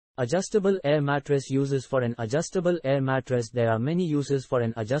Adjustable air mattress uses. For an adjustable air mattress, there are many uses for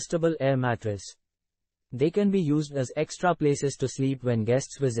an adjustable air mattress. They can be used as extra places to sleep when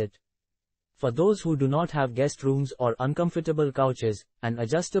guests visit. For those who do not have guest rooms or uncomfortable couches, an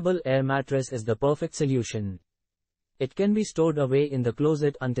adjustable air mattress is the perfect solution. It can be stored away in the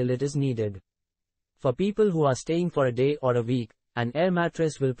closet until it is needed. For people who are staying for a day or a week, an air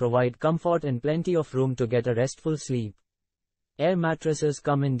mattress will provide comfort and plenty of room to get a restful sleep. Air mattresses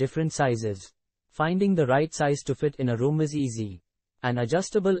come in different sizes. Finding the right size to fit in a room is easy. An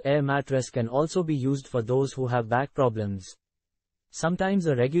adjustable air mattress can also be used for those who have back problems. Sometimes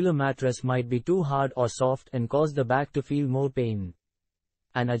a regular mattress might be too hard or soft and cause the back to feel more pain.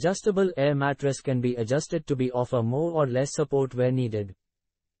 An adjustable air mattress can be adjusted to offer more or less support where needed.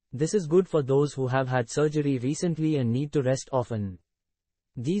 This is good for those who have had surgery recently and need to rest often.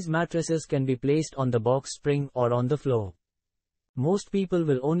 These mattresses can be placed on the box spring or on the floor. Most people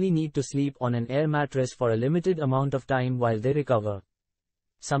will only need to sleep on an air mattress for a limited amount of time while they recover.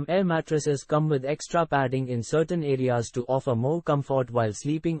 Some air mattresses come with extra padding in certain areas to offer more comfort while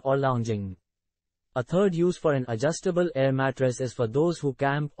sleeping or lounging. A third use for an adjustable air mattress is for those who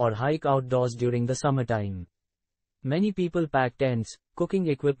camp or hike outdoors during the summertime. Many people pack tents, cooking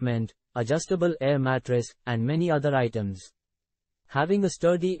equipment, adjustable air mattress, and many other items. Having a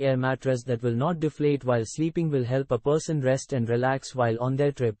sturdy air mattress that will not deflate while sleeping will help a person rest and relax while on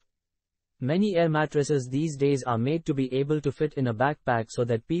their trip. Many air mattresses these days are made to be able to fit in a backpack so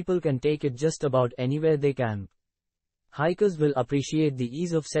that people can take it just about anywhere they camp. Hikers will appreciate the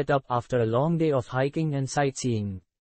ease of setup after a long day of hiking and sightseeing.